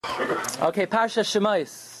Okay, Parsha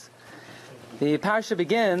Shemais. The Parsha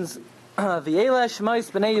begins, V'yeleh Shemais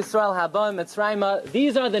b'nei Yisrael haba Mitzrayim.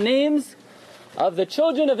 These are the names of the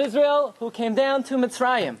children of Israel who came down to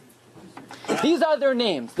Mitzrayim. These are their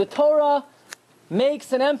names. The Torah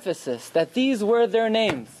makes an emphasis that these were their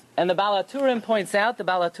names. And the Baal HaTurim points out, the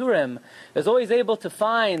Baal HaTurim is always able to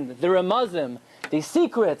find the remazim, the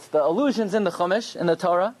secrets, the allusions in the Chumash, in the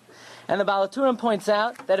Torah. And the Baal HaTurim points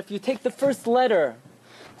out that if you take the first letter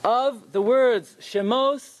of the words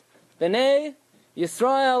Shemos, B'nei,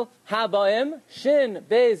 Yisrael, Habaim, Shin,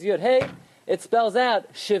 Beis, Yud, Hey, it spells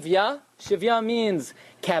out Shivya. Shivya means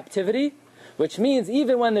captivity, which means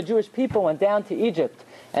even when the Jewish people went down to Egypt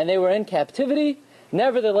and they were in captivity,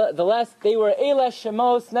 nevertheless, they were Eilesh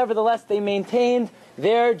Shemos, nevertheless, they maintained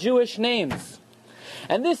their Jewish names.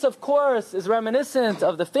 And this, of course, is reminiscent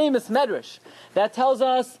of the famous Medrash that tells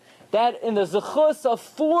us that in the Zechus of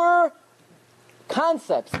 4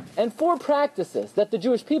 concepts and 4 practices that the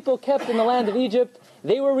Jewish people kept in the land of Egypt,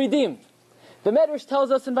 they were redeemed. The Medrash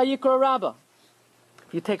tells us in Vayikra Rabbah,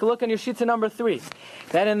 you take a look on your sheets of number 3,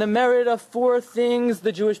 that in the merit of 4 things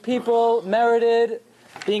the Jewish people merited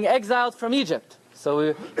being exiled from Egypt. So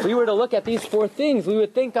if we were to look at these 4 things, we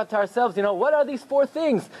would think to ourselves, what are these 4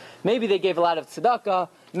 things? Maybe they gave a lot of tzedakah,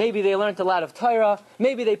 maybe they learned a lot of Torah,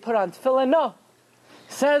 maybe they put on tefillin. No.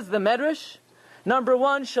 Says the Medrash, number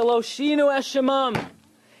 1, Shaloshinu Eshemam.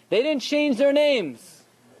 They didn't change their names,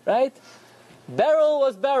 right? Beryl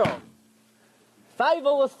was Beryl.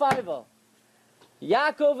 Feivel was Feivel.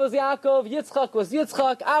 Yaakov was Yaakov. Yitzchak was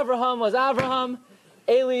Yitzchak. Avraham was Avraham.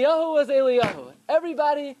 Eliyahu was Eliyahu.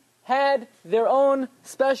 Everybody had their own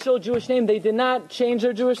special Jewish name. They did not change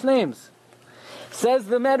their Jewish names. Says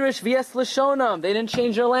the Medrash, V'yes Lashonam. They didn't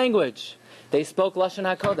change their language. They spoke Lashon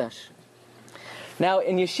HaKodesh. Now,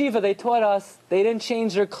 in yeshiva, they taught us they didn't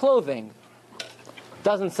change their clothing.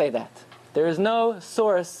 Doesn't say that. There is no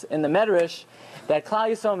source in the Medrash that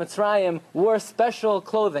Klal Yisrael Mitzrayim wore special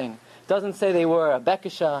clothing. Doesn't say they wore a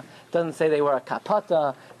bekisha. Doesn't say they wore a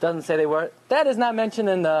kapata. Doesn't say they wore... That is not mentioned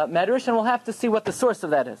in the Medrash, and we'll have to see what the source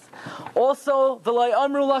of that is. Also, V'loi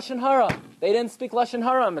amru Lashon Hara. They didn't speak Lashon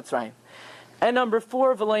Hara in Mitzrayim. And number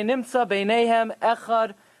 4, V'loi nimtza beinehem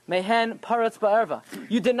echad mehen paratz ba'erva.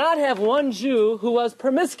 You did not have one Jew who was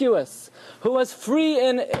promiscuous, who was free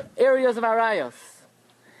in areas of Arayos.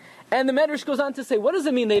 And the Medrash goes on to say, what does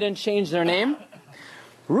it mean they didn't change their name?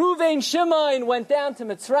 Ruvain Shimon went down to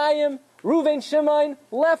Mitzrayim. Ruvain Shimon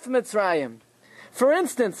left Mitzrayim. For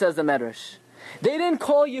instance, says the Medrash, they didn't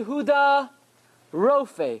call Yehuda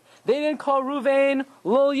Rofe. They didn't call Ruvain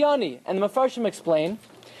Lolyani. And the Mefarshim explain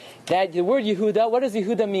that the word Yehuda, what does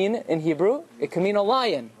Yehuda mean in Hebrew? It can mean a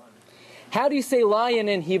lion. How do you say lion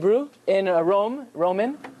in Hebrew? In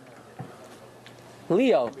Roman?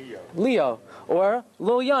 Leo. Or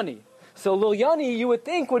Lolyani. So Lolyani, you would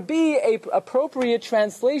think, would be an appropriate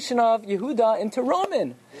translation of Yehuda into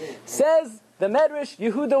Roman. Says the Medrash,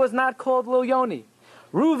 Yehuda was not called Lolyani.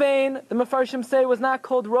 Ruvain, the Mefarshim say, was not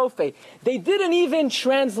called Rofe. They didn't even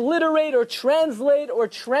transliterate or translate or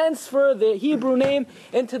transfer the Hebrew name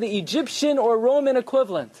into the Egyptian or Roman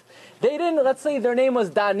equivalent. They didn't, let's say their name was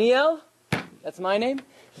Daniel, that's my name,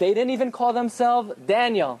 they didn't even call themselves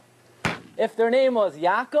Daniel. If their name was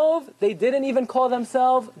Yaakov, they didn't even call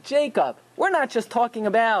themselves Jacob. We're not just talking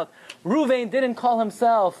about Ruvain didn't call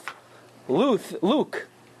himself Luke,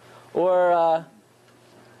 or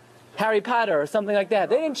Harry Potter or something like that.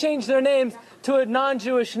 They didn't change their names to a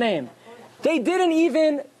non-Jewish name. They didn't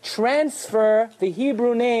even transfer the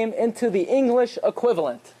Hebrew name into the English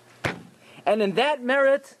equivalent. And in that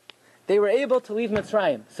merit, they were able to leave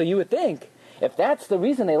Mitzrayim. So you would think, if that's the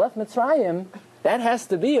reason they left Mitzrayim, that has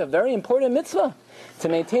to be a very important mitzvah, to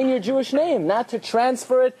maintain your Jewish name, not to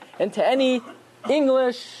transfer it into any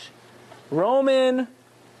English, Roman,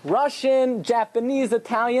 Russian, Japanese,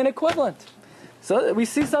 Italian equivalent. So we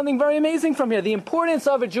see something very amazing from here, the importance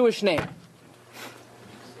of a Jewish name.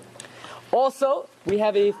 Also, we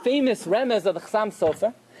have a famous remez of the Chassam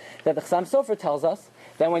Sofer, that the Chassam Sofer tells us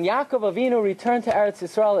that when Yaakov Avinu returned to Eretz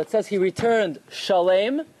Yisrael, it says he returned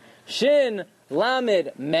Shalem, Shin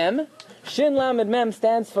Lamed Mem. Shin Lamed Mem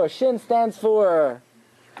stands for Shemam,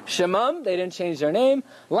 they didn't change their name.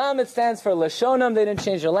 Lamed stands for Lashonam, they didn't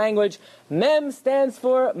change their language. Mem stands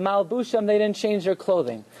for Malbusham, they didn't change their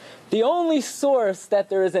clothing. The only source that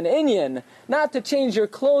there is an inyan not to change your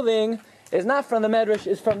clothing is not from the Medrash,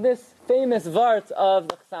 is from this famous Vart of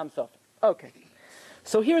the Chassam Sofer. Okay,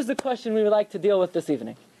 so here's the question we would like to deal with this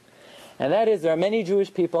evening. And that is, there are many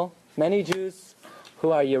Jewish people, many Jews who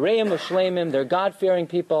are Yereim Ushleimim, they're God-fearing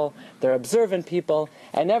people, they're observant people,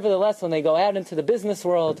 and nevertheless when they go out into the business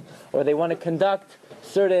world, or they want to conduct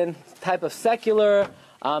certain type of secular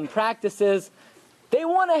practices. They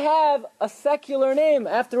want to have a secular name.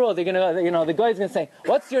 After all, they're gonna, the guy's gonna say,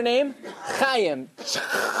 "What's your name?" Chaim.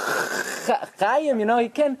 Chaim, you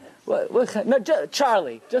can. No,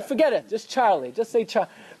 Charlie. Just forget it. Just Charlie. Just say Charlie.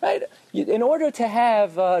 Right? In order to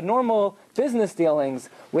have normal business dealings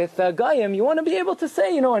with Goyim, you want to be able to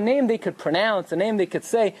say, a name they could pronounce, a name they could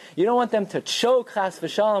say. You don't want them to choke chas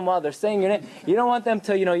v'shalom while they're saying your name. You don't want them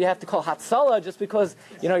to, you have to call Hatzalah just because,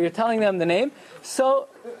 you're telling them the name. So,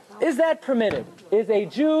 is that permitted? Is a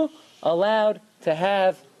Jew allowed to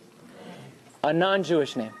have a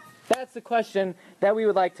non-Jewish name? That's the question that we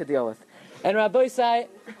would like to deal with. And Rabbi Isai,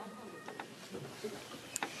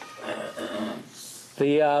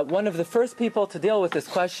 one of the first people to deal with this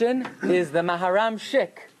question is the Maharam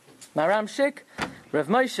Shik. Maharam Shik, Rav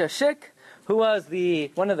Moshe Shik, who was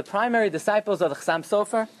one of the primary disciples of the Chassam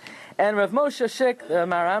Sofer. And Rav Moshe Shik, the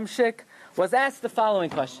Maharam Shik, was asked the following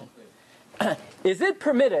question. Is it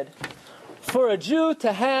permitted for a Jew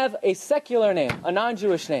to have a secular name, a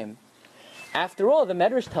non-Jewish name? After all, the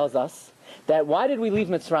Medrash tells us that why did we leave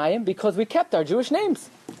Mitzrayim? Because we kept our Jewish names.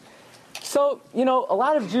 So, a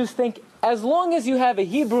lot of Jews think as long as you have a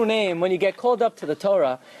Hebrew name when you get called up to the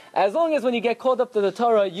Torah, as long as when you get called up to the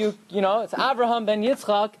Torah, it's Avraham ben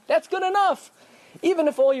Yitzchak, that's good enough. Even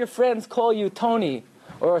if all your friends call you Tony,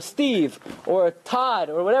 or Steve, or Todd,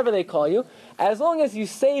 or whatever they call you, as long as you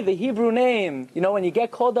say the Hebrew name, when you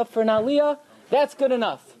get called up for an aliyah, that's good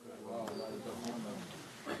enough.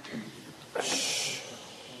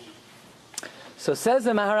 So says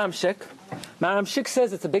the Maharam Shik. Maharam Shik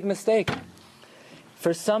says it's a big mistake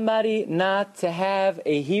for somebody not to have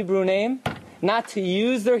a Hebrew name, not to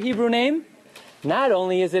use their Hebrew name. Not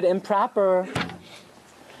only is it improper,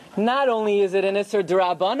 not only is it an Isser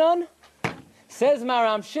D'Rabbanan, says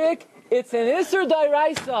Maharam Shik, it's an Isser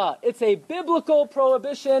D'Oraisa. It's a biblical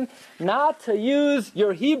prohibition not to use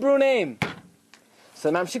your Hebrew name. So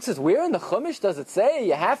Maharam Shik says, where in the Chumash does it say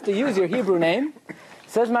you have to use your Hebrew name?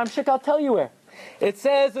 Says Maharam Shik, I'll tell you where. It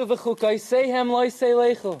says,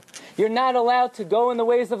 you're not allowed to go in the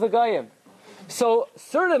ways of the Goyim. So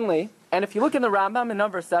certainly, and if you look in the Rambam in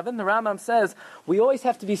number 7, the Rambam says, we always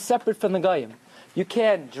have to be separate from the Goyim. You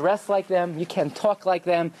can't dress like them, you can't talk like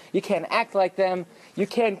them, you can't act like them, you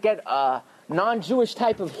can't get a non-Jewish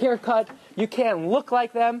type of haircut, you can't look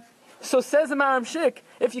like them. So says the Maharam Shik,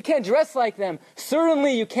 if you can't dress like them,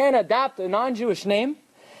 certainly you can't adopt a non-Jewish name.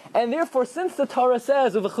 And therefore, since the Torah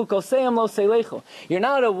says, you're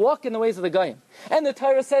not to walk in the ways of the Goyim, and the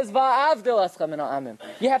Torah says,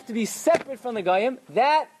 you have to be separate from the Goyim,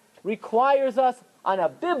 that requires us, on a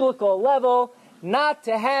biblical level, not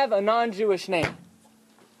to have a non-Jewish name.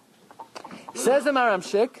 Says the Maharam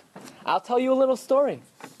Shik, I'll tell you a little story.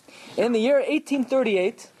 In the year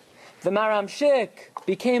 1838, the Maharam Shik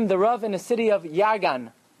became the Rav in the city of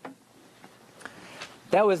Yargan.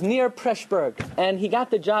 That was near Preshburg. And he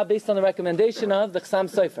got the job based on the recommendation of the Chassam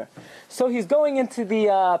Sofer. So he's going into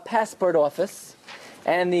the passport office,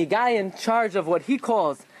 and the guy in charge of what he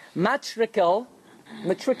calls matriculation,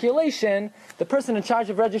 the person in charge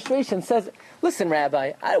of registration says, listen,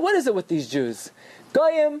 Rabbi, what is it with these Jews?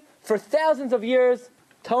 Goyim, for thousands of years,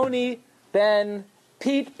 Tony, Ben,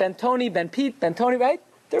 Pete, Ben Tony, Ben Pete, Ben Tony, right?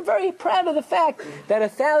 They're very proud of the fact that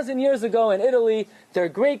 1,000 years ago in Italy, their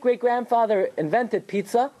great-great-grandfather invented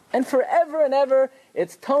pizza, and forever and ever,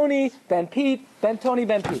 it's Tony, Ben Pete, Ben Tony,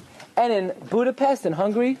 Ben Pete. And in Budapest, in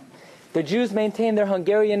Hungary, the Jews maintained their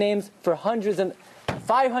Hungarian names for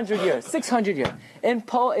 500 years, 600 years. In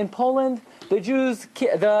Poland,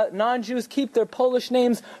 the non-Jews keep their Polish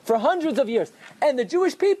names for hundreds of years. And the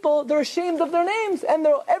Jewish people, they're ashamed of their names. And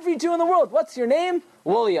every Jew in the world, what's your name?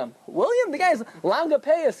 William. William? The guy's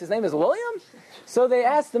Langapeus. His name is William? So they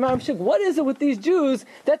asked the Maharam Shik, what is it with these Jews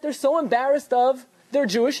that they're so embarrassed of their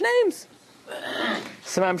Jewish names?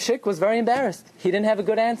 So Maharam Shik was very embarrassed. He didn't have a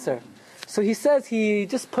good answer. So he says he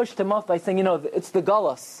just pushed him off by saying, it's the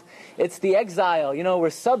Galus. It's the exile. We're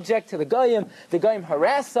subject to the Goyim. The Goyim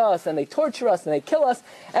harass us, and they torture us, and they kill us,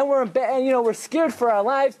 and we're scared for our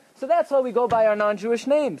lives. So that's why we go by our non-Jewish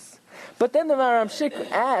names. But then the Maharam Shik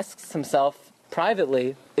asks himself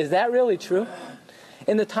privately, is that really true?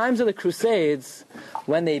 In the times of the Crusades,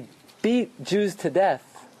 when they beat Jews to death,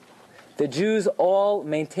 the Jews all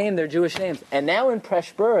maintained their Jewish names. And now in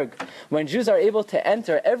Preshburg, when Jews are able to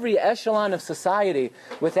enter every echelon of society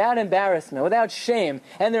without embarrassment, without shame,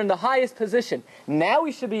 and they're in the highest position, now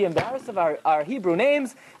we should be embarrassed of our Hebrew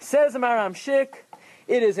names. Says Maharam Shik,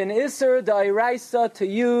 it is an Isser D'Oraisa to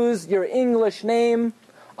use your English name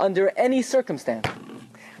under any circumstance.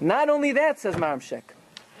 Not only that, says Maharam Shik,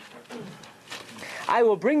 I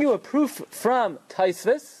will bring you a proof from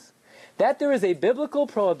Tosfos that there is a biblical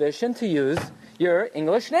prohibition to use your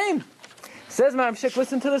English name. Says Maram Shik,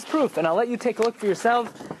 listen to this proof, and I'll let you take a look for yourselves.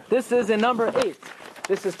 This is in number 8.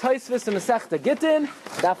 This is Tosfos in Masechta Gittin,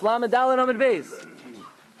 Daf Lamed Daled Amud Beis.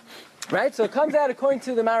 Right? So it comes out according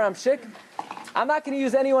to the Maram Shik. I'm not going to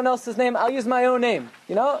use anyone else's name. I'll use my own name.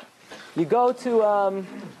 You know, you go to,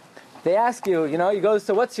 they ask you, you go,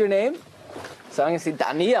 so what's your name? So I'm going to say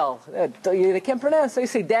Daniel. They can't pronounce, so you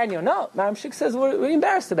say Daniel. No, Maram Shik says, what are you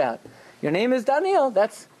embarrassed about? Your name is Daniel.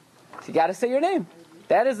 You got to say your name.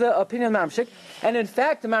 That is the opinion of Maram Shik. And in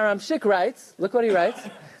fact, the Maram Shik writes, look what he writes.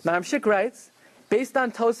 Maram Shik writes, based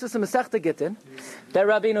on Tosfos and Masechta Gittin, that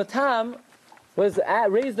Rabbeinu Tam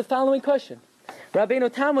raised the following question. Rabbeinu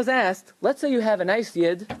Tam was asked, let's say you have a nice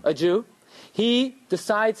Yid, a Jew, he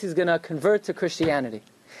decides he's going to convert to Christianity.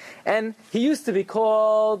 And he used to be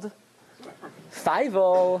called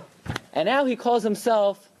Feivel, and now he calls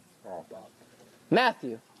himself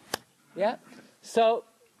Matthew. Yeah? So,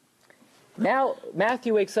 now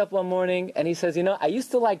Matthew wakes up one morning and he says, I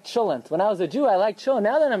used to like cholent. When I was a Jew, I liked cholent.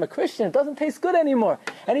 Now that I'm a Christian, it doesn't taste good anymore.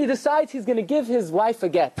 And he decides he's going to give his wife a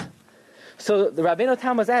get. So the Rabbeinu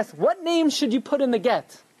Tam was asked, what name should you put in the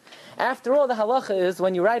get? After all, the halacha is,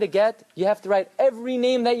 when you write a get, you have to write every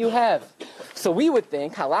name that you have. So we would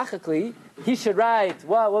think, halachically, he should write,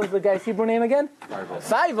 what was the guy's Hebrew name again?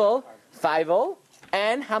 Feivel.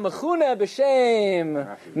 And Hamachuna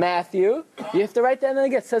B'Shem Matthew. You have to write that in the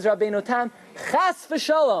get. Says Rabbeinu Tam, Chas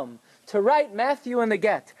v'Shalom, to write Matthew in the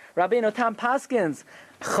get. Rabbeinu Tam paskins,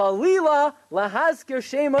 Chalila lahazkir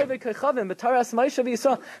shem oived kechavim b'taras Moshe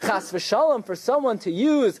v'Yisrael. Chas v'Shalom, for someone to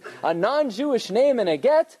use a non-Jewish name in a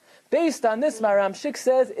get. Based on this, Maram Shik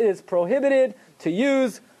says it is prohibited to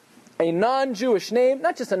use a non-Jewish name,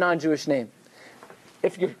 not just a non-Jewish name.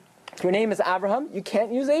 If your name is Abraham, you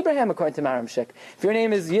can't use Abraham according to Maram Shik. If your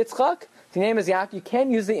name is Yitzchak, if your name is Yaakov, you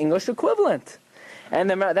can't use the English equivalent. And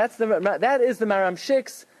that is the Maram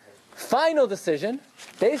Shik's final decision,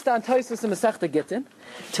 based on Tosfos and Masechta Gittin,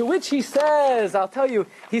 to which he says, I'll tell you,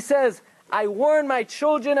 he says, I warn my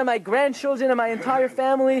children and my grandchildren and my entire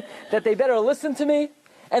family that they better listen to me,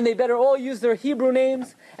 and they better all use their Hebrew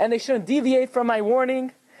names, and they shouldn't deviate from my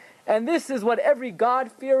warning. And this is what every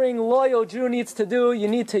God-fearing, loyal Jew needs to do. You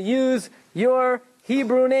need to use your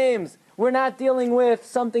Hebrew names. We're not dealing with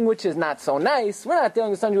something which is not so nice. We're not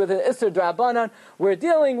dealing with something with an Isser D'Rabbanan. We're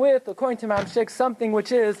dealing with, according to Maram Shik, something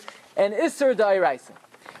which is an Isser D'Oraisa.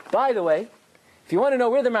 By the way, if you want to know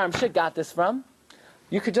where the Maram Shik got this from,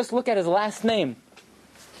 you could just look at his last name.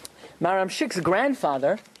 Maram Shik's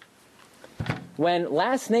grandfather, when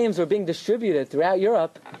last names were being distributed throughout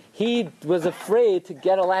Europe, he was afraid to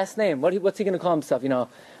get a last name. What's he going to call himself?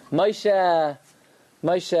 Moshe,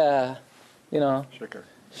 Moshe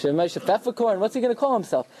Pfefferkorn. What's he going to call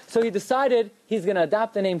himself? So he decided he's going to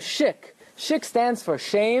adopt the name Shik. Shik stands for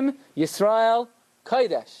Shem, Yisrael,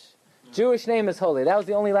 Kodesh. Jewish name is holy. That was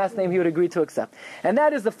the only last name he would agree to accept. And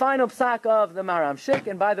that is the final psak of the Maram Shik.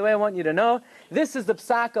 And by the way, I want you to know, this is the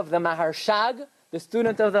psak of the Maharshag, the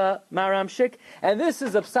student of the Maram Shik, and this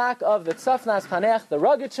is a psak of the Tzafnas Panech, the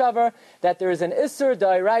Rogachover, that there is an Isser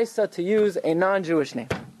D'Oraisa to use a non-Jewish name.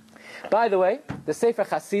 By the way, the Sefer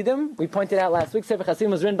Hasidim, we pointed out last week, Sefer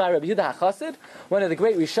Hasidim was written by Rabbi Yehuda HaChassid, one of the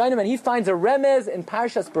great Rishonim, and he finds a remez in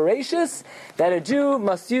Parshas Bereishis that a Jew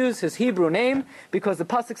must use his Hebrew name, because the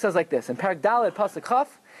pasuk says like this, in Parak Daled, pasuk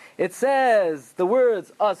Chaf, it says the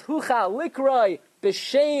words, Az hucha likroi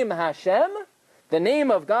b'shem Hashem, the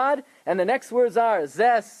name of God, and the next words are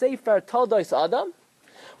Zeh Sefer Toldos Adam.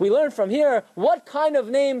 We learn from here, what kind of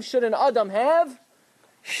name should an Adam have?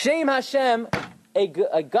 Shem Hashem, a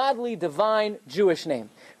godly, divine Jewish name.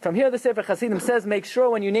 From here the Sefer Hasidim says, make sure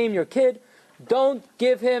when you name your kid, don't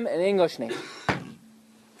give him an English name.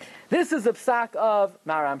 This is the psak of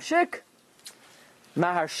Maram Shik,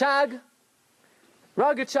 Maharshag,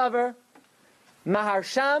 Rogachover,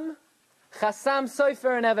 Maharsham, Chassam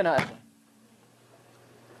Sofer, and Even HaEzer.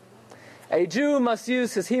 A Jew must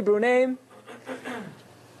use his Hebrew name.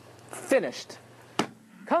 Finished.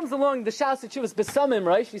 Comes along the Shas Teshuvos B'Samim,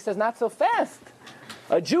 right? She says, not so fast.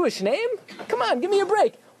 A Jewish name? Come on, give me a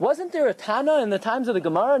break. Wasn't there a Tana in the times of the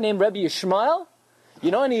Gemara named Rebbe Yishmael?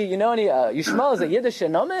 Yishmael is a Yiddish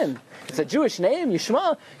nomen. It's a Jewish name,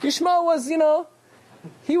 Yishmael. Yishmael was,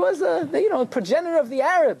 he was a, progenitor of the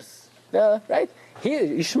Arabs, right?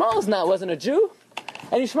 Yishmael wasn't a Jew,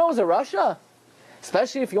 and Yishmael was a Rasha.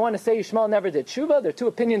 Especially if you want to say Yishmael never did tshuva, there are two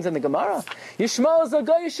opinions in the Gemara. Yishmael is a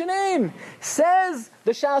Goyish name. Says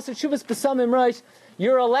the Shas Teshuvos B'Samim, right?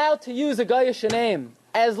 You're allowed to use a Goyish name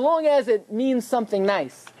as long as it means something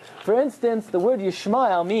nice. For instance, the word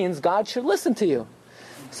Yishmael means God should listen to you.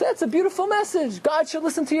 So that's a beautiful message. God should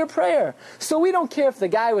listen to your prayer. So we don't care if the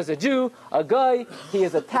guy was a Jew, a guy, he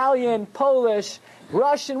is Italian, Polish,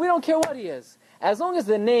 Russian, we don't care what he is. As long as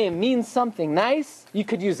the name means something nice, you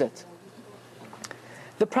could use it.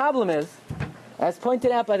 The problem is, as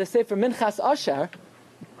pointed out by the Sefer Minchas Asher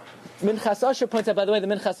points out, by the way, the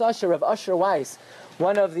Minchas Asher of Asher Weiss,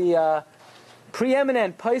 one of the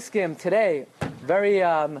preeminent poskim today,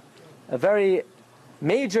 a very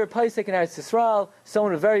major posik in Eretz Yisrael,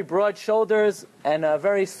 someone with very broad shoulders and a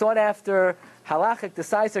very sought-after halachic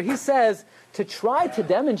decisor. He says to try to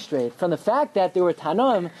demonstrate from the fact that there were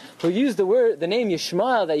Tanaim who used the name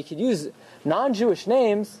Yishmael, that you could use non-Jewish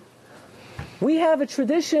names. We have a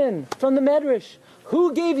tradition from the Medrash.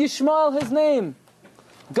 Who gave Yishmael his name?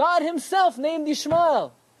 God himself named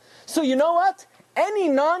Yishmael. So you know what? Any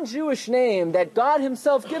non-Jewish name that God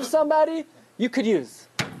himself gives somebody, you could use.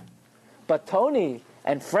 But Tony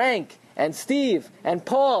and Frank and Steve and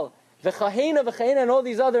Paul, V'chahena, and all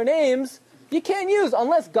these other names, you can't use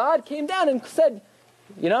unless God came down and said,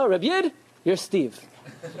 Reb Yid, you're Steve.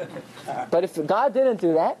 But if God didn't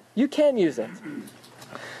do that, you can't use it.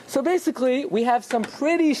 So basically, we have some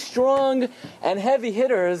pretty strong and heavy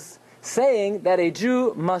hitters saying that a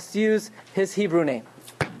Jew must use his Hebrew name.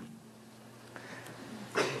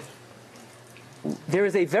 There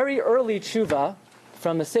is a very early tshuva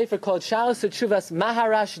from a sefer called Shalos Tshuvas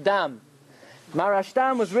Maharashtam.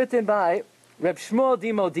 Maharashtam was written by Reb Shmuel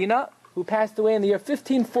di Modina, who passed away in the year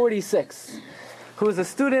 1546, who was a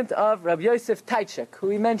student of Reb Yosef Taichik, who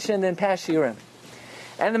we mentioned in Pashiurim.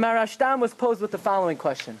 And the Maharashtam was posed with the following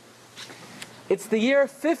question. It's the year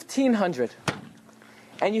 1500,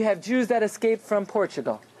 and you have Jews that escaped from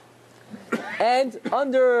Portugal. And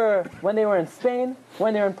when they were in Spain,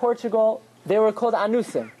 when they were in Portugal, they were called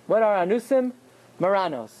Anusim. What are Anusim?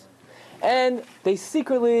 Marranos. And they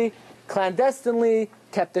secretly, clandestinely,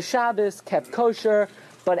 kept the Shabbos, kept kosher,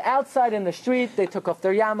 but outside in the street, they took off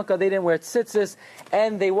their yarmulke, they didn't wear tzitzis,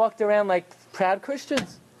 and they walked around like proud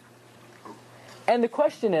Christians. And the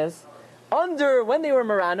question is, when they were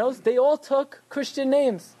Marranos, they all took Christian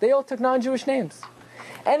names. They all took non-Jewish names.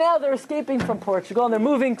 And now they're escaping from Portugal, and they're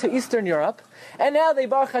moving to Eastern Europe. And now they,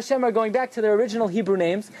 Baruch Hashem, are going back to their original Hebrew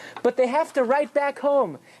names. But they have to write back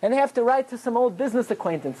home. And they have to write to some old business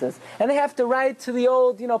acquaintances. And they have to write to the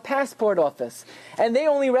old, passport office. And they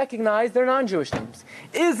only recognize their non-Jewish names.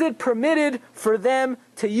 Is it permitted for them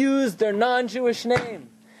to use their non-Jewish name?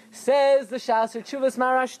 Says the Shalos Tshuvas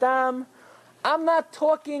Maharashtam, I'm not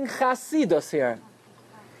talking chasidus here.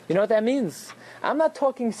 You know what that means? I'm not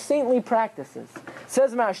talking saintly practices.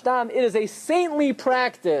 Says Maharashtam, it is a saintly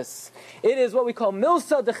practice. It is what we call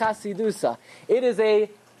milsa de chasidusa. It is a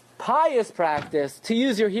pious practice to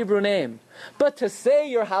use your Hebrew name. But to say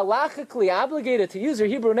you're halachically obligated to use your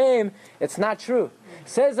Hebrew name, it's not true.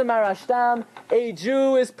 Says the Maharashtam, a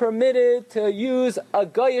Jew is permitted to use a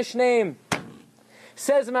Goyish name.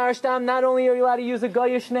 Says the Maharashtam, not only are you allowed to use a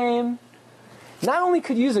Goyish name, not only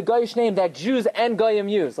could you use a Goyish name that Jews and Goyim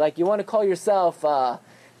use, like you want to call yourself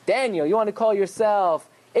Daniel, you want to call yourself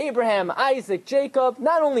Abraham, Isaac, Jacob,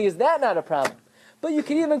 not only is that not a problem, but you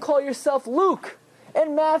can even call yourself Luke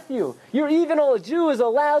and Matthew. A Jew is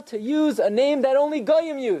allowed to use a name that only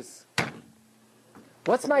Goyim use.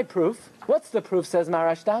 What's my proof? What's the proof, says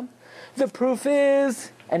Maharashtam? The proof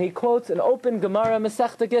is, and he quotes an open Gemara,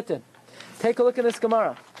 Masechta Gittin. Take a look at this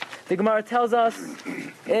Gemara. The Gemara tells us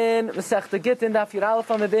in Masechta Gittin, Daf Yud Aleph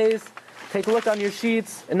on the days. Take a look on your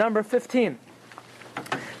sheets in number 15.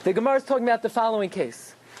 The Gemara is talking about the following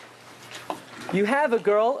case. You have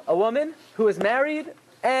a woman, who is married,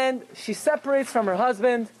 and she separates from her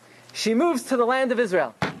husband. She moves to the land of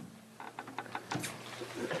Israel.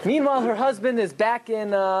 Meanwhile, her husband is back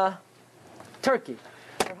in Turkey.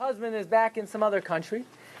 Her husband is back in some other country.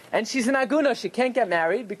 And she's an aguna. She can't get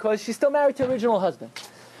married because she's still married to her original husband.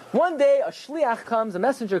 One day, a shliach comes, a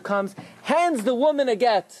messenger comes, hands the woman a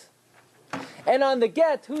get. And on the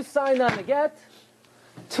get, who signed on the get?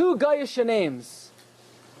 Two Goyish names.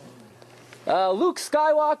 Luke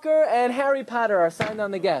Skywalker and Harry Potter are signed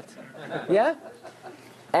on the get. Yeah?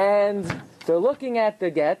 And they're looking at the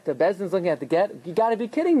get, the Bezdin's looking at the get. You gotta be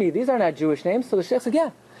kidding me, these are not Jewish names. So the sheikh said, yeah.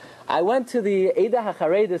 I went to the Eidah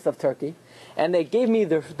HaCharedis of Turkey, and they gave me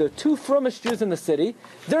the two frumest Jews in the city.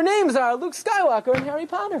 Their names are Luke Skywalker and Harry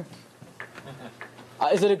Potter.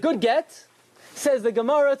 Is it a good get? Says the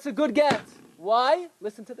Gemara, it's a good get. Why?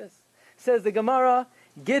 Listen to this. Says the Gemara,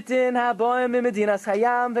 Gittin haboim imedinas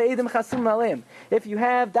hayam ve'edim chasum alim. If you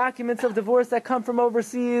have documents of divorce that come from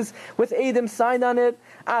overseas with edim signed on it,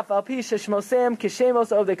 af al pi sheshmosem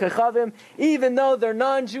kishemos of the kechavim, even though they're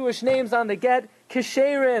non-Jewish names on the get,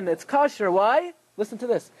 kisherin, it's kosher. Why? Listen to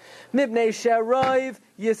this. Mibnei she'roiv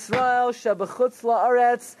Yisrael shebechutz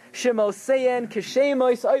la'aretz shemoseyen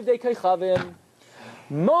kishemois oivdei kechavim.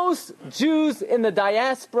 Most Jews in the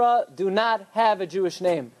diaspora do not have a Jewish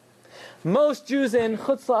name. Most Jews in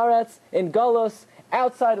Chutz La'aretz, in Galus,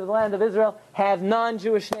 outside of the land of Israel, have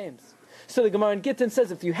non-Jewish names. So the Gemara in Gittin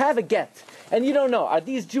says, if you have a get, and you don't know, are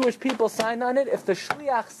these Jewish people signed on it? If the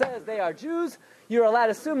Shliach says they are Jews, you're allowed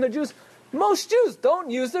to assume they're Jews. Most Jews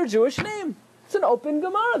don't use their Jewish name. It's an open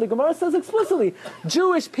Gemara. The Gemara says explicitly,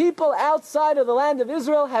 Jewish people outside of the land of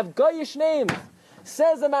Israel have Goyish names.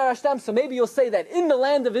 Says the Marashtam, so maybe you'll say that in the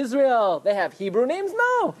land of Israel they have Hebrew names?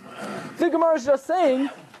 No. The Gemara is just saying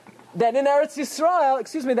that in Eretz Yisrael,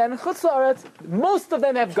 that in Chutz La'aretz, most of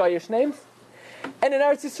them have Goyish names. And in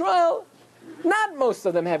Eretz Yisrael, not most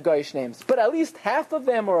of them have Goyish names. But at least half of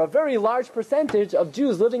them, or a very large percentage of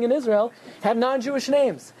Jews living in Israel, have non-Jewish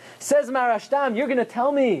names. Says Marashtam, you're going to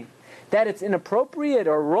tell me that it's inappropriate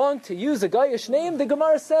or wrong to use a Goyish name? The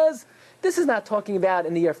Gemara says, this is not talking about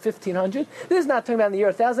in the year 1500. This is not talking about in the year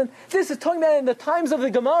 1000. This is talking about in the times of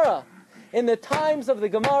the Gemara. In the times of the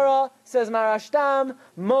Gemara, says Marashtam,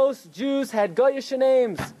 most Jews had Goyish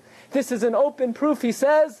names. This is an open proof. He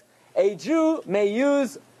says, a Jew may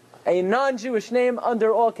use a non-Jewish name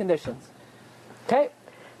under all conditions. Okay?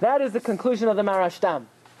 That is the conclusion of the Marashtam.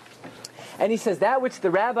 And he says that which the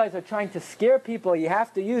rabbis are trying to scare people, you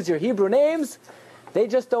have to use your Hebrew names, they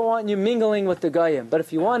just don't want you mingling with the Goyim. But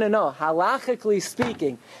if you want to know, halachically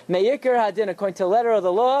speaking, me'ikar hadin, according to the letter of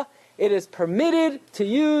the law, it is permitted to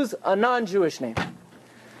use a non-Jewish name.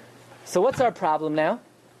 So what's our problem now?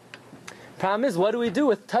 Problem is, what do we do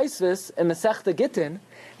with Taisvis and Masechta Gittin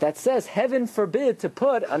that says, heaven forbid to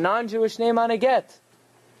put a non-Jewish name on a get?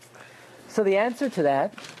 So the answer to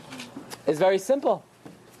that is very simple.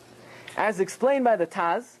 As explained by the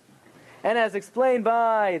Taz, and as explained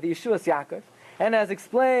by the Yeshuas Yaakov, and as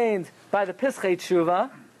explained by the Pischei Tshuva,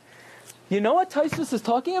 you know what Taisvis is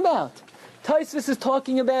talking about? Taisvis is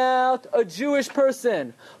talking about a Jewish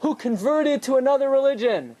person who converted to another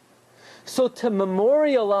religion. So to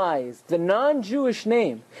memorialize the non-Jewish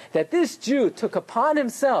name that this Jew took upon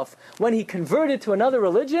himself when he converted to another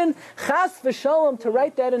religion, chas v'shalom, to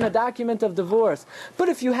write that in a document of divorce. But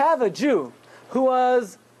if you have a Jew who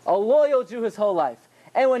was a loyal Jew his whole life,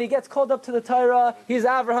 and when he gets called up to the Torah, he's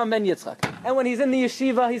Avraham ben Yitzchak. And when he's in the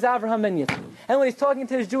yeshiva, he's Avraham ben Yitzchak. And when he's talking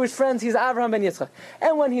to his Jewish friends, he's Avraham ben Yitzchak.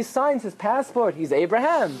 And when he signs his passport, he's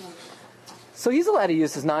Abraham. So he's allowed to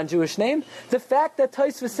use his non-Jewish name. The fact that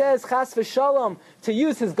Tosfos says, chas v'shalom, to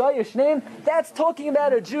use his Goyish name, that's talking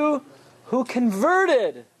about a Jew who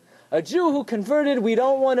converted. A Jew who converted, we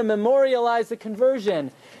don't want to memorialize the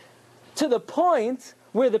conversion. To the point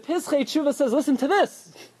where the Pischei Tshuva says, listen to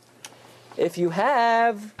this. If you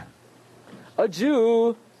have a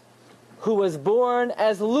Jew who was born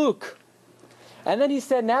as Luke, and then he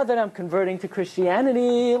said, now that I'm converting to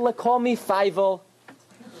Christianity, call me Feivel.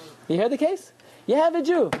 You hear the case? You have a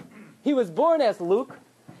Jew. He was born as Luke,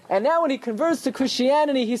 and now when he converts to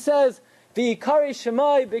Christianity, he says, V'ikari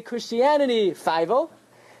Shemai b'Christianity Feivel.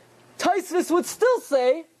 Tosfos would still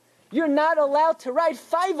say, you're not allowed to write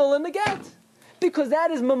Feivel in the get, because that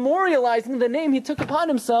is memorializing the name he took upon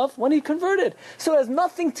himself when he converted. So it has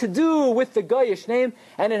nothing to do with the Goyish name,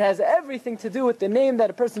 and it has everything to do with the name that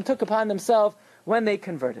a person took upon themselves when they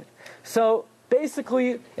converted. So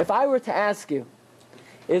basically, if I were to ask you,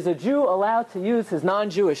 is a Jew allowed to use his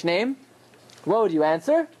non-Jewish name? What would you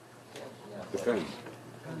answer?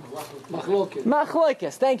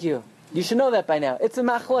 Machlokes, thank you. You should know that by now. It's a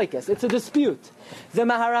machlokes. It's a dispute. The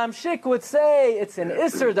Maharam Shik would say it's an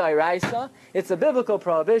Isser Dairaisa. It's a biblical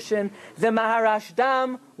prohibition. The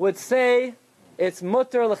Maharashtam would say it's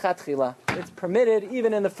mutter l'chatchila. It's permitted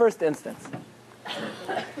even in the first instance.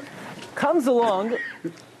 Comes along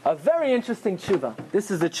a very interesting tshuva.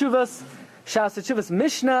 This is the Shas Tshuvas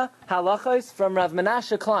Mishnah Halachos from Rav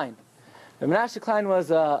Menashe Klein. Rav Menashe Klein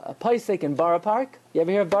was a paisek in Borough Park. You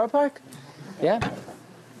ever hear of Borough Park? Yeah?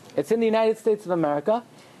 It's in the United States of America,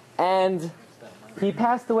 and he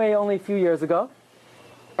passed away only a few years ago.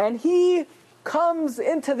 And he comes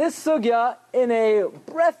into this sugya in a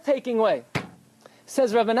breathtaking way.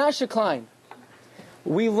 Says Rav Menashe Klein,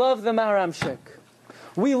 we love the Maharam Shik.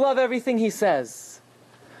 We love everything he says.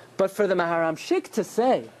 But for the Maharam Shik to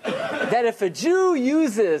say that if a Jew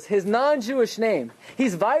uses his non-Jewish name,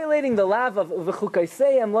 he's violating the law of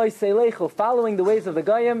v'chukaseim lo yiselechu, following the ways of the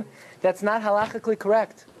Goyim, that's not halachically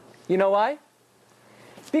correct. You know why?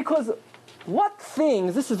 Because what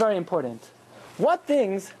things, this is very important, what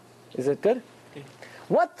things, is it good? Okay.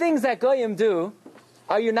 What things that Goyim do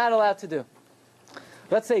are you not allowed to do?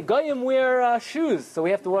 Let's say Goyim wear shoes, so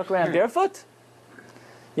we have to walk around barefoot?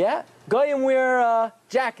 Yeah? Goyim wear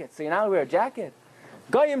jackets, so you're not allowed to wear a jacket.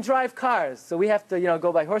 Goyim drive cars, so we have to,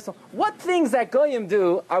 go by horse. What things that Goyim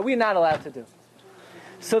do are we not allowed to do?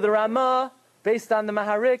 So the Ramah, based on the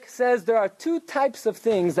Maharik, says there are two types of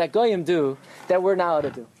things that Goyim do that we're not allowed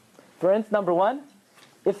to do. For instance, number one,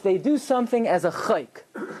 if they do something as a chayk.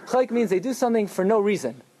 Chayk means they do something for no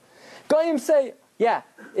reason. Goyim say,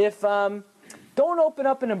 if don't open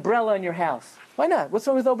up an umbrella in your house. Why not? What's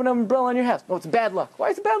wrong with opening up an umbrella in your house? Oh, it's bad luck. Why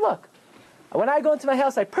is it bad luck? When I go into my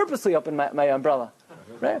house, I purposely open my umbrella.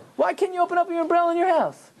 Right? Why can't you open up your umbrella in your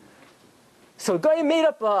house? So Goyim made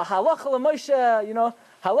up a halacha l'Moshe,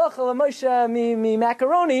 halacha l'Moshe mi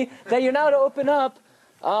macaroni, that you're now to open up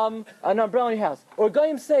an umbrella in your house. Or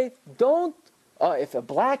Goyim say, don't, if a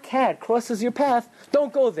black cat crosses your path,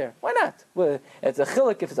 don't go there. Why not? Well, it's a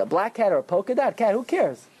chiluk if it's a black cat or a polka dot cat, who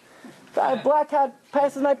cares? If a black cat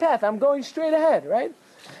passes my path, I'm going straight ahead, right?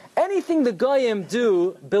 Anything the Goyim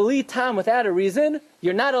do, beli tam, without a reason,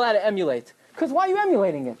 you're not allowed to emulate. Because why are you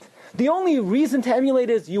emulating it? The only reason to emulate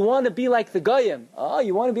is you want to be like the Goyim. Oh,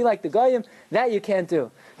 you want to be like the Goyim? That you can't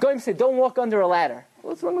do. Goyim say, don't walk under a ladder.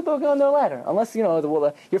 What's wrong with walking under a ladder? Unless, you're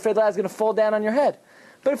afraid the ladder's going to fall down on your head.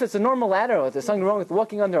 But if it's a normal ladder, or there's something wrong with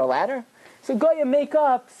walking under a ladder, so Goyim make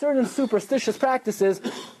up certain superstitious practices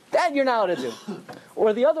that you're not allowed to do.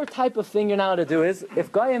 Or the other type of thing you're not allowed to do is,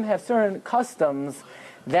 if Goyim have certain customs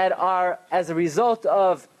that are as a result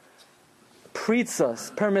of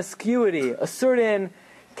pritzos, promiscuity, a certain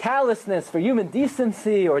callousness for human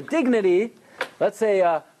decency or dignity. Let's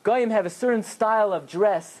say Goyim have a certain style of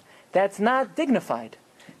dress that's not dignified.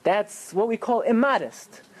 That's what we call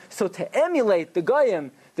immodest. So to emulate the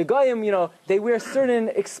Goyim, they wear certain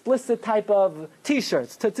explicit type of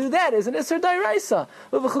t-shirts. To do that is an Isser Dairaisa.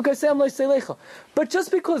 But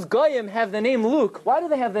just because Goyim have the name Luke, why do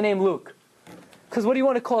they have the name Luke? Because what do you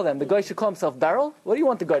want to call them? The guy should call himself Beryl? What do you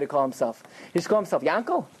want the guy to call himself? He should call himself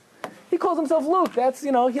Yankel? He calls himself Luke. That's,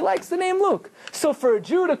 he likes the name Luke. So for a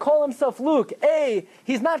Jew to call himself Luke, A,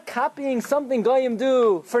 he's not copying something Goyim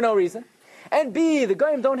do for no reason. And B, the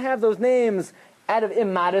Goyim don't have those names out of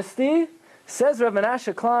immodesty. Says Rav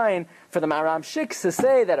Menashe Klein, for the Maram Shik to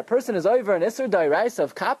say that a person is over an Isser Dairaisa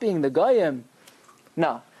of copying the Goyim.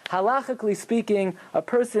 No. Halachically speaking, a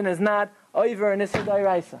person is not over an Isser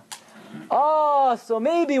Dairaisa. Oh, so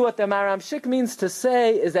maybe what the Maram Shik means to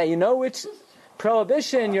say is that which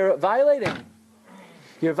prohibition you're violating.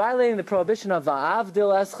 You're violating the prohibition of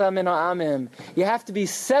Va'avdil escha min ha'amim. You have to be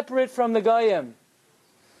separate from the Goyim.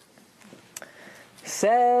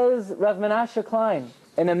 Says Rav Menashe Klein,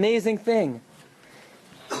 an amazing thing.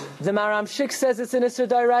 The Maram Shik says it's an Isser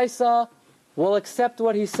Dairaisa. We'll accept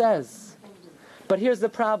what he says. But here's the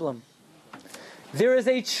problem. There is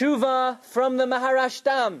a tshuva from the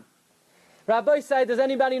Maharashtam. Rabbi said, does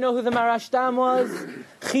anybody know who the Maharashtam was?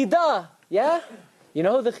 Chida, yeah? You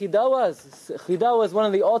know who the Chida was? Chida was one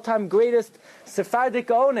of the all-time greatest Sephardic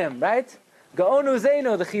Gaonim, right? Gaonu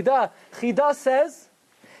Zeno, the Chida. Chida says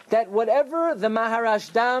that whatever the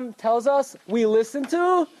Maharashtam tells us, we listen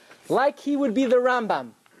to, like he would be the Rambam.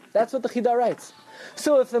 That's what the Chida writes.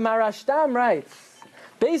 So if the Maharashtam writes,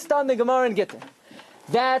 based on the Gemara in Gittin,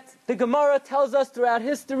 that the Gemara tells us throughout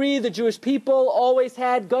history the Jewish people always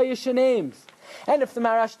had Goyish names. And if the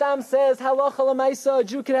Maharashtam says halacha l'maisa, a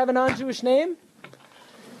Jew can have a non-Jewish name,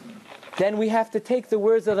 then we have to take the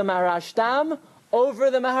words of the Maharashtam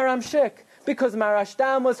over the Maharam Shik, because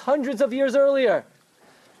Maharashtam was hundreds of years earlier.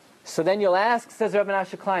 So then you'll ask, says Rabbi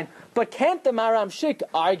Menashe Klein, but can't the Maharam Shik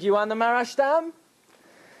argue on the Maharashtam?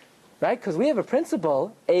 Right? Because we have a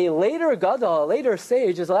principle, a later gadol, a later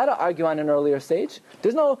sage, is allowed to argue on an earlier sage.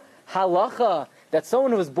 There's no halacha that someone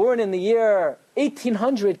who was born in the year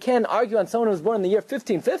 1800 can argue on someone who was born in the year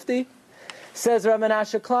 1550. Says Rav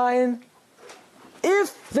Menashe Klein,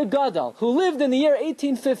 if the gadol who lived in the year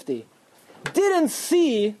 1850 didn't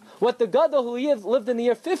see what the gadol who lived in the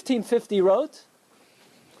year 1550 wrote,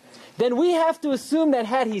 then we have to assume that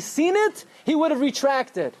had he seen it, he would have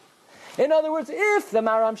retracted. In other words, if the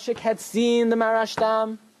Maharam Shik had seen the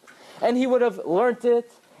Maharashtam, and he would have learnt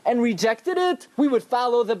it and rejected it, we would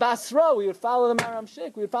follow the Basra, we would follow the Maharam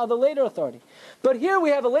Shik, we would follow the later authority. But here we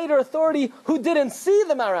have a later authority who didn't see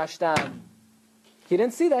the Maharashtam. He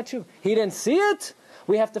didn't see that too. He didn't see it,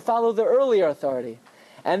 we have to follow the earlier authority.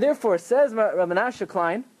 And therefore, says Rav Menashe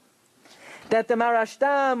Klein, that the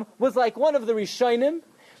Maharashtam was like one of the Rishonim,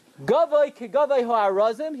 Gavai kegavai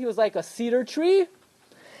ha'arazim, he was like a cedar tree,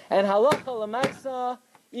 and halacha l'maisa,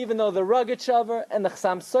 even though the Rogatchover and the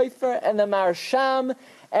Chassam Sofer and the Marsham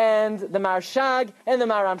and the Marshag and the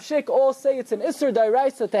Maharam Shik all say it's an Isser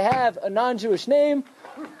Dairaisa to have a non-Jewish name,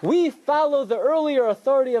 we follow the earlier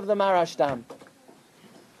authority of the Maharashtam.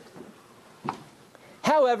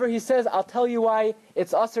 However, he says, I'll tell you why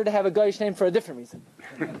it's usher to have a Goyish name for a different reason.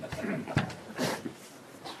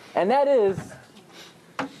 And that is,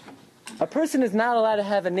 a person is not allowed to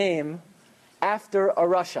have a name after a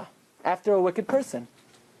rasha, after a wicked person.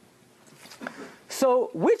 So,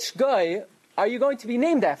 which guy are you going to be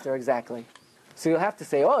named after exactly? So you'll have to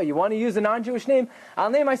say, oh, you want to use a non-Jewish name? I'll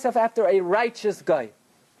name myself after a righteous guy.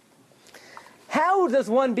 How does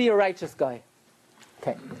one be a righteous guy?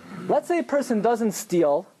 Okay, let's say a person doesn't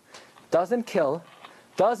steal, doesn't kill,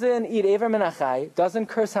 doesn't eat Ever Menachai, doesn't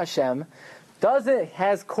curse Hashem,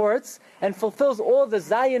 has courts, and fulfills all the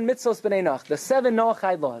Zayin Mitzvos B'nai Noach, the 7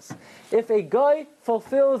 Noachide laws. If a guy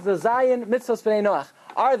fulfills the Zayin Mitzvos B'nai Noach,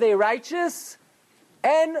 are they righteous?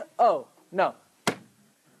 N-O. No.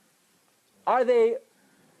 Are they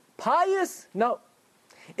pious? No.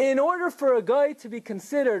 In order for a guy to be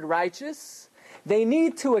considered righteous, they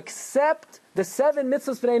need to accept the 7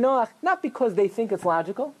 mitzvahs b'nai Noach, not because they think it's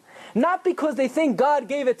logical, not because they think God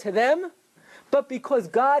gave it to them, but because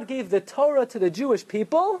God gave the Torah to the Jewish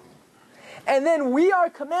people, and then we are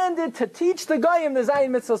commanded to teach the Goyim the Zayin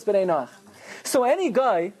mitzvahs b'nai Noach. So any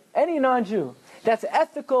guy, any non-Jew, that's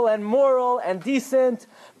ethical and moral and decent,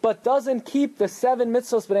 but doesn't keep the 7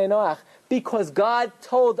 mitzvahs b'nai Noach because God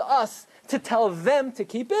told us to tell them to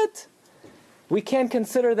keep it, we can't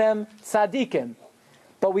consider them tzaddikim,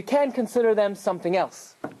 but we can consider them something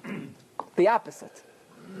else, the opposite.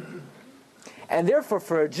 And therefore,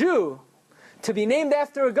 for a Jew to be named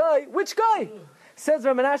after a guy, which guy? Says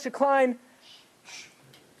Rav Menashe Klein,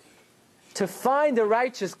 to find a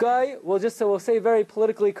righteous guy, we'll say very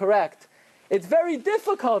politically correct, it's very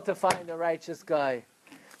difficult to find a righteous guy.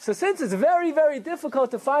 So since it's very, very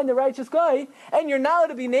difficult to find a righteous guy, and you're now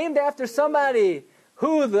to be named after somebody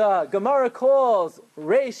who the Gemara calls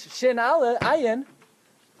Reish Shin Ayin,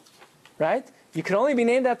 right? You can only be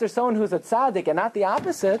named after someone who's a tzaddik and not the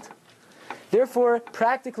opposite. Therefore,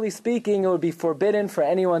 practically speaking, it would be forbidden for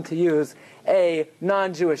anyone to use a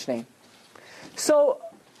non-Jewish name. So,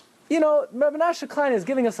 Rav Menashe Klein is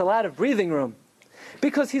giving us a lot of breathing room,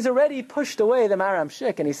 because he's already pushed away the Maram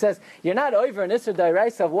Shik, and he says, you're not over an Isser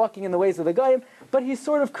D'Oraisa of walking in the ways of the Goyim, but he's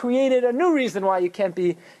sort of created a new reason why you can't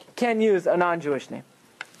use a non-Jewish name.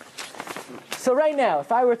 So right now,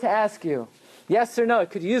 if I were to ask you, yes or no,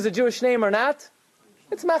 could you use a Jewish name or not?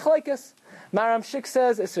 It's machlokes. Maram Shik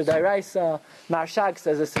says Isser D'Oraisa, Marshag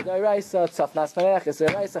says Isser D'Oraisa, Tzaf Nasmanech, Isser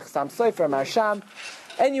D'Oraisa, Chasam Sofer, Marsham,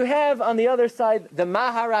 and you have on the other side the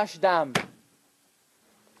Maharashdam.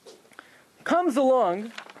 Comes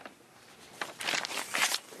along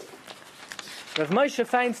Rav Moshe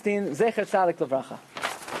Feinstein, Zecher Tzadik Levracha,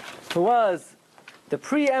 who was the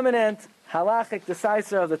preeminent halachic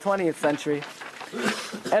decisor of the 20th century.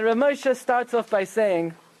 And Rav Moshe starts off by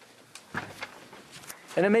saying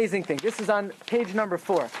an amazing thing. This is on page number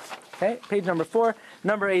 4. Okay, page number 4,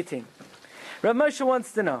 number 18. Rav Moshe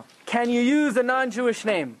wants to know, can you use a non-Jewish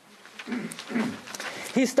name?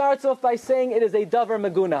 He starts off by saying it is a davar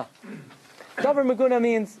meguna. Davar meguna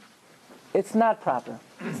means it's not proper.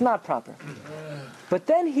 It's not proper. But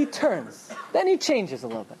then he turns. Then he changes a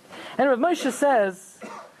little bit. And Rav Moshe says,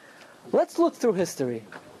 let's look through history.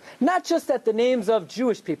 Not just at the names of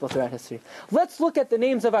Jewish people throughout history. Let's look at the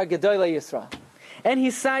names of our Gedolei Yisrael. And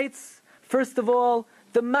he cites, first of all,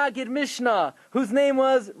 the Magid Mishnah, whose name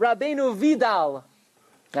was Rabbeinu Vidal.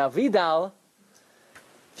 Now Vidal,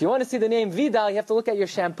 if you want to see the name Vidal, you have to look at your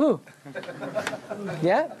shampoo.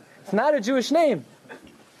 Yeah? It's not a Jewish name.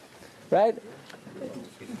 Right?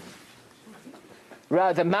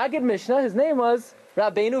 The Magid Mishnah, his name was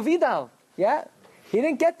Rabbeinu Vidal. Yeah? He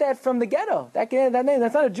didn't get that from the ghetto. That name,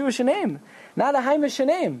 that's not a Jewish name. Not a Haimish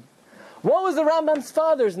name. What was the Rambam's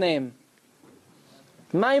father's name?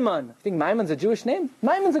 Maimon. You think Maimon's a Jewish name?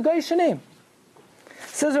 Maimon's a Goyish name.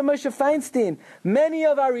 Says Rav Moshe Feinstein, many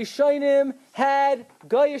of our Rishonim had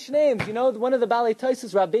Goyish names. One of the Balei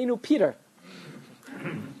Tosfos, Rabbeinu Peter.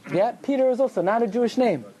 Yeah, Peter is also not a Jewish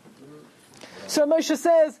name. So Moshe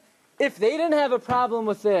says, if they didn't have a problem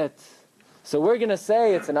with it, so we're going to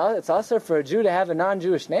say it's usher for a Jew to have a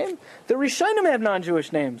non-Jewish name? The Rishonim have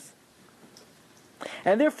non-Jewish names.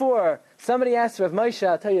 And therefore, somebody asked Rav Moshe,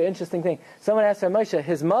 I'll tell you an interesting thing. Someone asked Rav Moshe,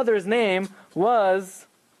 his mother's name was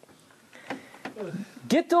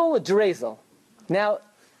Gittel Drezel. Now,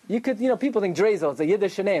 people think Drezel is a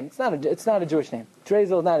Yiddish name. It's not a Jewish name.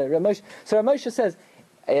 Drezel is not a Rav Moshe. So Rav Moshe says,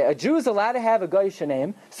 a Jew is allowed to have a Goyish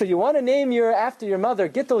name, so you want to name after your mother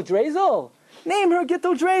Gittel Drezel? Name her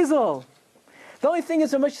Gittel Drezel. The only thing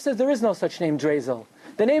is, Rav Moshe says there is no such name, Drezel.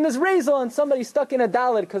 The name is Rezel, and somebody stuck in a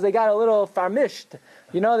dalet because they got a little farmished.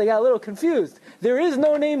 They got a little confused. There is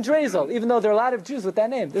no name Rezel, even though there are a lot of Jews with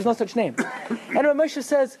that name. There's no such name. And Rav Moshe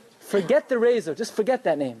says, forget the Rezel. Just forget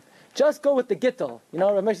that name. Just go with the Gittel.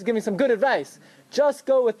 Rav Moshe is giving some good advice. Just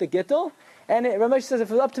go with the Gittel. And Rav Moshe says,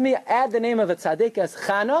 if it's up to me, add the name of a tzaddik as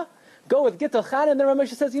Chana. Go with Gittel Chana. And then Rav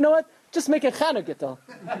Moshe says, you know what? Just make it Chana Gittel.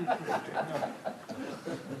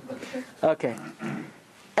 Okay.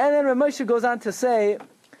 And then Rav Moshe goes on to say,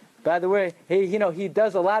 by the way, he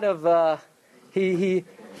does a lot of, he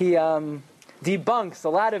debunks a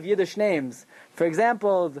lot of Yiddish names. For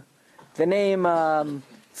example, the name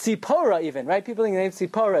Tzipora even, right? People think the name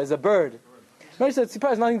Tzipora is a bird. Rav Moshe says Tzipora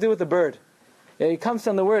has nothing to do with the bird. It comes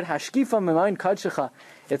from the word Hashkifa Memayin Kadshecha.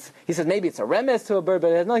 He says maybe it's a remes to a bird,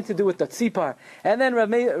 but it has nothing to do with the tzipar. And then Rav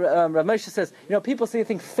Moshe says, people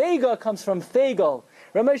think Fega comes from Fagel.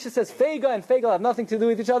 Rav Moshe says Fega and Fagel have nothing to do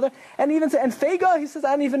with each other. And Fega, he says,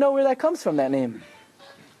 I don't even know where that comes from, that name.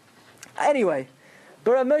 Anyway,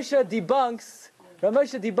 but Rav Moshe debunks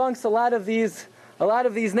a lot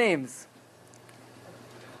of these names.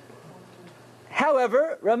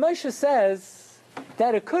 However, Rav Moshe says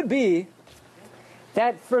that it could be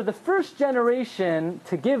that for the first generation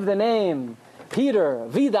to give the name Peter,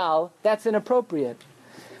 Vidal, that's inappropriate.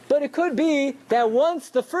 But it could be that once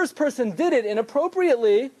the first person did it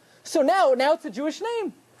inappropriately, so now it's a Jewish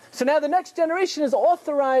name. So now the next generation is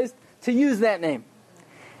authorized to use that name.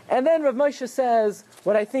 And then Rav Moshe says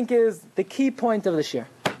what I think is the key point of the shir.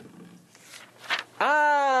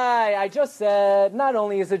 I just said not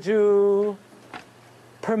only is a Jew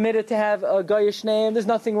permitted to have a Goyish name, there's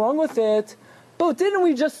nothing wrong with it, but didn't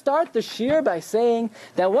we just start the shir by saying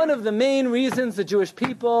that one of the main reasons the Jewish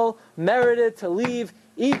people merited to leave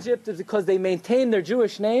Egypt is because they maintained their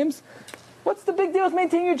Jewish names? What's the big deal with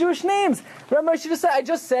maintaining your Jewish names? Rav Moshe I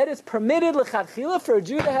just said it's permitted l'chadchila for a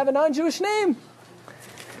Jew to have a non-Jewish name.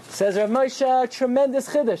 Says Rav Moshe, tremendous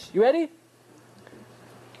chiddush. You ready?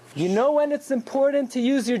 You know when it's important to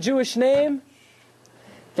use your Jewish name?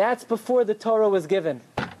 That's before the Torah was given.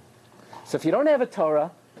 So if you don't have a Torah,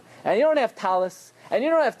 and you don't have talis, and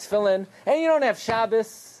you don't have tefillin, and you don't have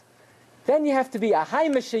Shabbos, then you have to be a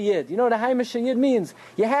Haimish Yid. You know what a Haimish Yid means?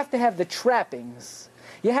 You have to have the trappings.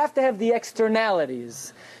 You have to have the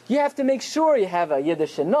externalities. You have to make sure you have a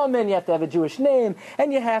Yiddish nomen, you have to have a Jewish name,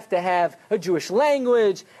 and you have to have a Jewish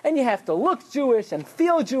language, and you have to look Jewish, and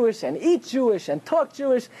feel Jewish, and eat Jewish, and talk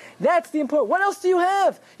Jewish. That's the important. What else do you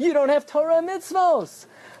have? You don't have Torah and mitzvos.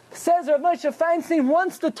 Says Rav Moshe Feinstein,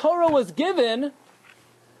 once the Torah was given,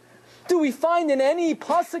 do we find in any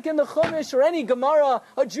pasuk in the Chumash or any Gemara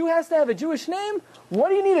a Jew has to have a Jewish name? What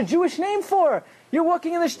do you need a Jewish name for? You're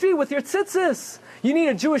walking in the street with your tzitzis. You need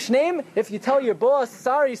a Jewish name if you tell your boss,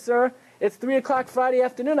 sorry sir, it's 3 o'clock Friday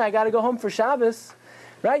afternoon, I got to go home for Shabbos.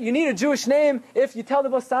 Right? You need a Jewish name if you tell the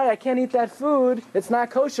boss, sorry, I can't eat that food, it's not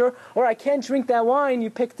kosher, or I can't drink that wine, you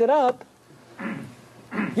picked it up.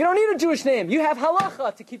 You don't need a Jewish name. You have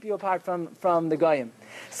halacha to keep you apart from the Goyim.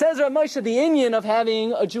 Says Rav Moshe, the inyan of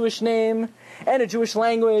having a Jewish name and a Jewish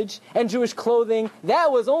language and Jewish clothing,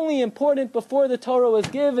 that was only important before the Torah was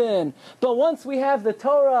given. But once we have the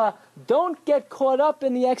Torah, don't get caught up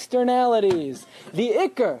in the externalities. The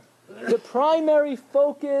ikar, the primary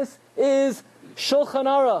focus is Shulchan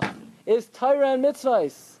Aruch, is Torah and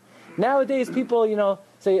mitzvahs. Nowadays people,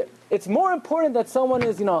 say it's more important that someone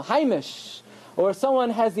is, Haimish, or someone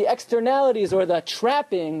has the externalities or the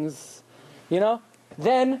trappings,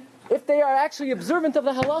 then if they are actually observant of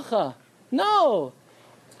the halacha. No.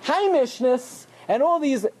 Haimishness and all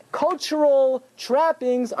these cultural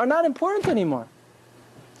trappings are not important anymore.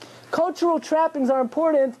 Cultural trappings are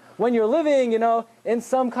important when you're living, in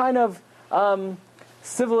some kind of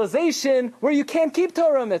civilization where you can't keep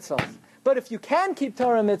Torah mitzvahs. But if you can keep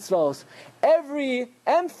Torah mitzvahs, every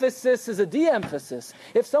emphasis is a de-emphasis.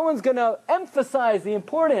 If someone's going to emphasize the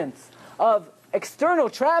importance of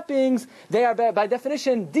external trappings, they are by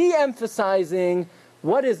definition de-emphasizing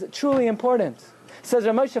what is truly important. Says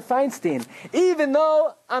Rav Moshe Feinstein, even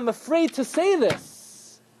though I'm afraid to say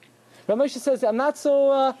this, Rav Moshe says I'm not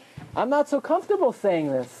so comfortable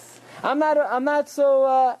saying this. I'm not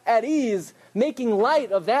so at ease making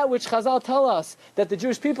light of that which Chazal tell us, that the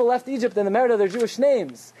Jewish people left Egypt in the merit of their Jewish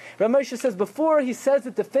names. Rav Moshe says before he says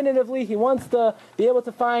it definitively, he wants to be able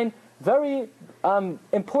to find very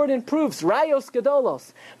important proofs, rayos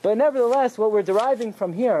gedolos. But nevertheless, what we're deriving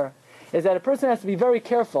from here is that a person has to be very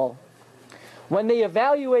careful when they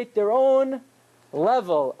evaluate their own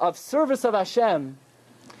level of service of Hashem.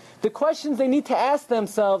 The questions they need to ask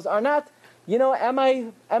themselves are not am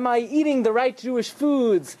I eating the right Jewish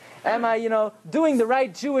foods? Am I, doing the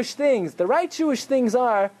right Jewish things? The right Jewish things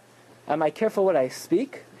are, am I careful what I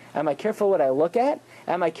speak? Am I careful what I look at?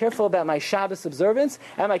 Am I careful about my Shabbos observance?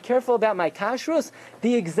 Am I careful about my kashrus?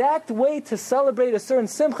 The exact way to celebrate a certain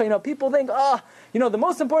simcha. People think, the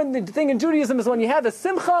most important thing in Judaism is when you have a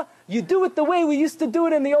simcha, you do it the way we used to do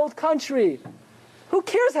it in the old country. Who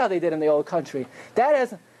cares how they did in the old country? I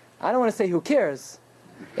don't want to say who cares.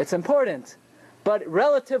 It's important. But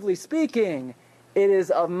relatively speaking, it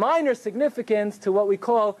is of minor significance to what we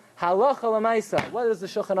call halacha l'maisa. What does the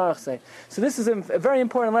Shulchan Aruch say? So this is a very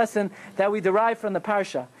important lesson that we derive from the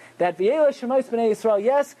parsha. That v'yeleh shemayis b'nei Yisrael,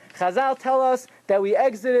 yes, Chazal tell us that we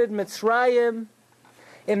exited Mitzrayim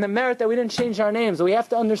in the merit that we didn't change our names. We have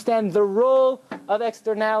to understand the role of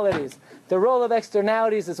externalities. The role of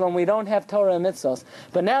externalities is when we don't have Torah and mitzvos.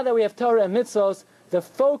 But now that we have Torah and mitzvos, the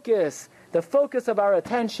focus of our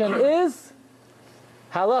attention is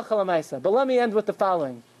halacha l'maisa. But let me end with the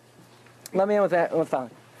following. So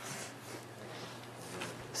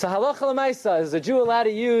halacha l'maisa, is a Jew allowed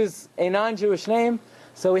to use a non-Jewish name?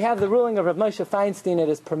 So we have the ruling of Rav Moshe Feinstein, it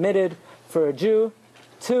is permitted for a Jew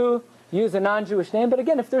to use a non-Jewish name, but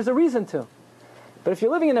again, if there's a reason to. But if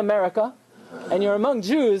you're living in America, and you're among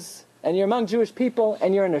Jews, and you're among Jewish people,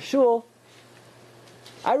 and you're in a shul,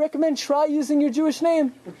 I recommend try using your Jewish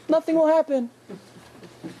name. Nothing will happen.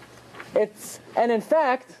 And in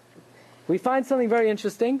fact, we find something very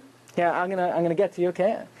interesting. Yeah, I'm gonna get to you,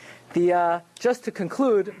 okay? Just to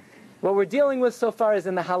conclude, what we're dealing with so far is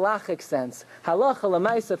in the halachic sense. Halacha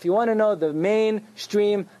l'maisa, if you want to know the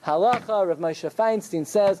mainstream halacha, Rav Moshe Feinstein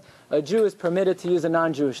says a Jew is permitted to use a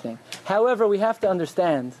non-Jewish name. However, we have to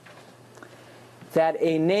understand that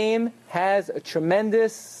a name has a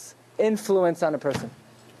tremendous influence on a person.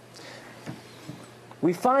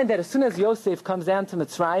 We find that as soon as Yosef comes down to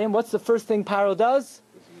Mitzrayim, what's the first thing Paro does?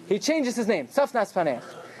 He changes his name. Tzafnas Paneach.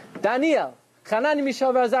 Daniel, Hanani,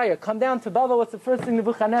 Mishael, Azariah, come down to Bava. What's the first thing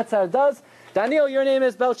Nebuchadnezzar does? Daniel, your name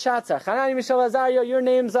is Belshazzar. Hanani, Mishael, Azariah, your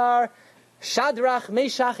names are Shadrach,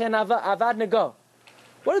 Meshach, and Avadnego.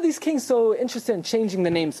 What are these kings so interested in changing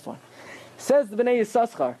the names for? Says the Bnei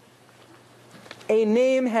Yissaschar, a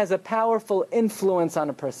name has a powerful influence on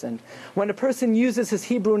a person. When a person uses his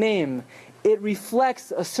Hebrew name, it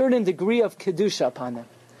reflects a certain degree of kedusha upon them.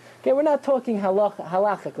 Okay, we're not talking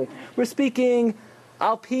halachically. We're speaking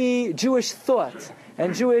al-pi Jewish thought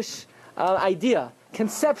and Jewish idea.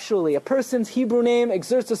 Conceptually, a person's Hebrew name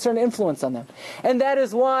exerts a certain influence on them. And that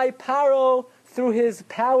is why Paro, through his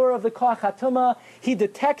power of the Koach HaTumah, he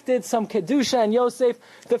detected some kedusha in Yosef.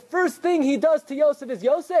 The first thing he does to Yosef is,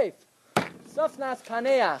 Yosef, Safnas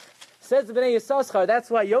Paneach, says the Bnei Yissaschar. That's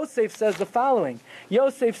why Yosef says the following.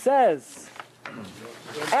 Yosef says,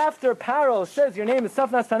 after Paro says your name is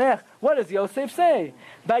Safnas Paneach, what does Yosef say?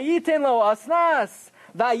 Vayiten lo asnas,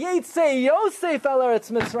 vayetze Yosef al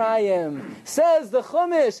Eretz Mitzrayim. Says the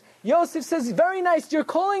Chumash, Yosef says, very nice, you're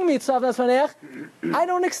calling me Safnas Paneach. I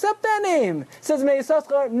don't accept that name. Says Bnei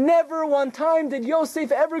Yissaschar, never one time did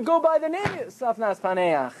Yosef ever go by the name Safnas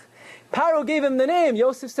Paneach. Paro gave him the name.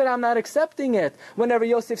 Yosef said, I'm not accepting it. Whenever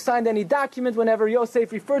Yosef signed any document, whenever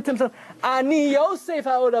Yosef referred to himself, Ani Yosef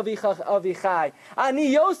ha'od avichai.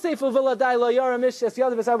 Ani Yosef uveladai lo yoram ishes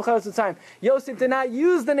yadav v'sar b'charos v'tzayim. Yosef did not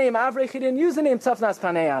use the name Avrech. He didn't use the name Tzafnas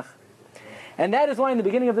Paneach. And that is why in the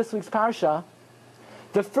beginning of this week's parsha,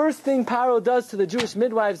 the first thing Paro does to the Jewish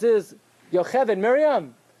midwives is, Yocheved and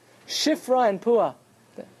Miriam, Shifra and Puah.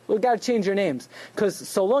 We've got to change your names. Because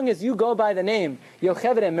so long as you go by the name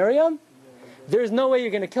Yocheved and Miriam, there's no way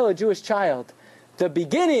you're going to kill a Jewish child. The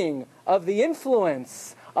beginning of the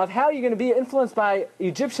influence of how you're going to be influenced by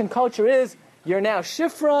Egyptian culture is, you're now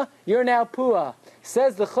Shifra, you're now Puah.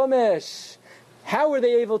 Says the Chumash. How were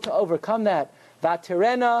they able to overcome that?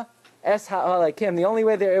 Vatirena es ha'alakim. The only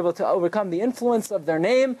way they were able to overcome the influence of their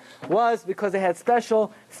name was because they had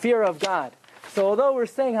special fear of God. So although we're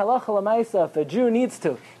saying halacha l'maisa, if a Jew needs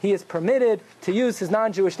to, he is permitted to use his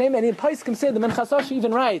non-Jewish name. And in Paiskim say, the Minchas Rosh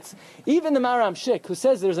even writes, even the Maram Shik, who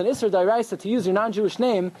says there's an Isser D'Oraisa to use your non-Jewish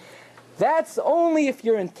name, that's only if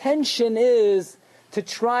your intention is to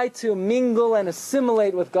try to mingle and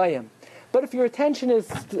assimilate with Goyim. But if your intention is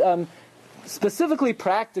specifically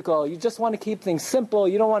practical, you just want to keep things simple,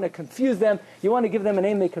 you don't want to confuse them, you want to give them a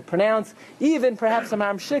name they could pronounce, even perhaps a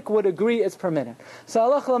Maram Shik would agree it's permitted. So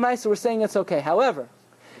halacha l'maisa, we're saying it's okay. However,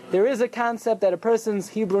 there is a concept that a person's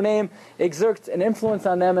Hebrew name exerts an influence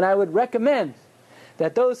on them, and I would recommend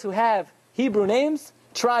that those who have Hebrew names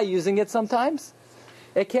try using it sometimes.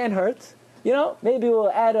 It can't hurt. Maybe we'll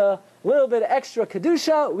add a little bit of extra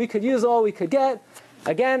kedusha, we could use all we could get.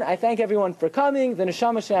 Again, I thank everyone for coming. The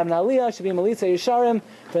Neshama Shem Naliyah should be Melitza Yesharim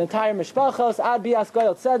for the entire Mishpachos. Ad Bias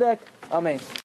Goyal Tzedek. Amen.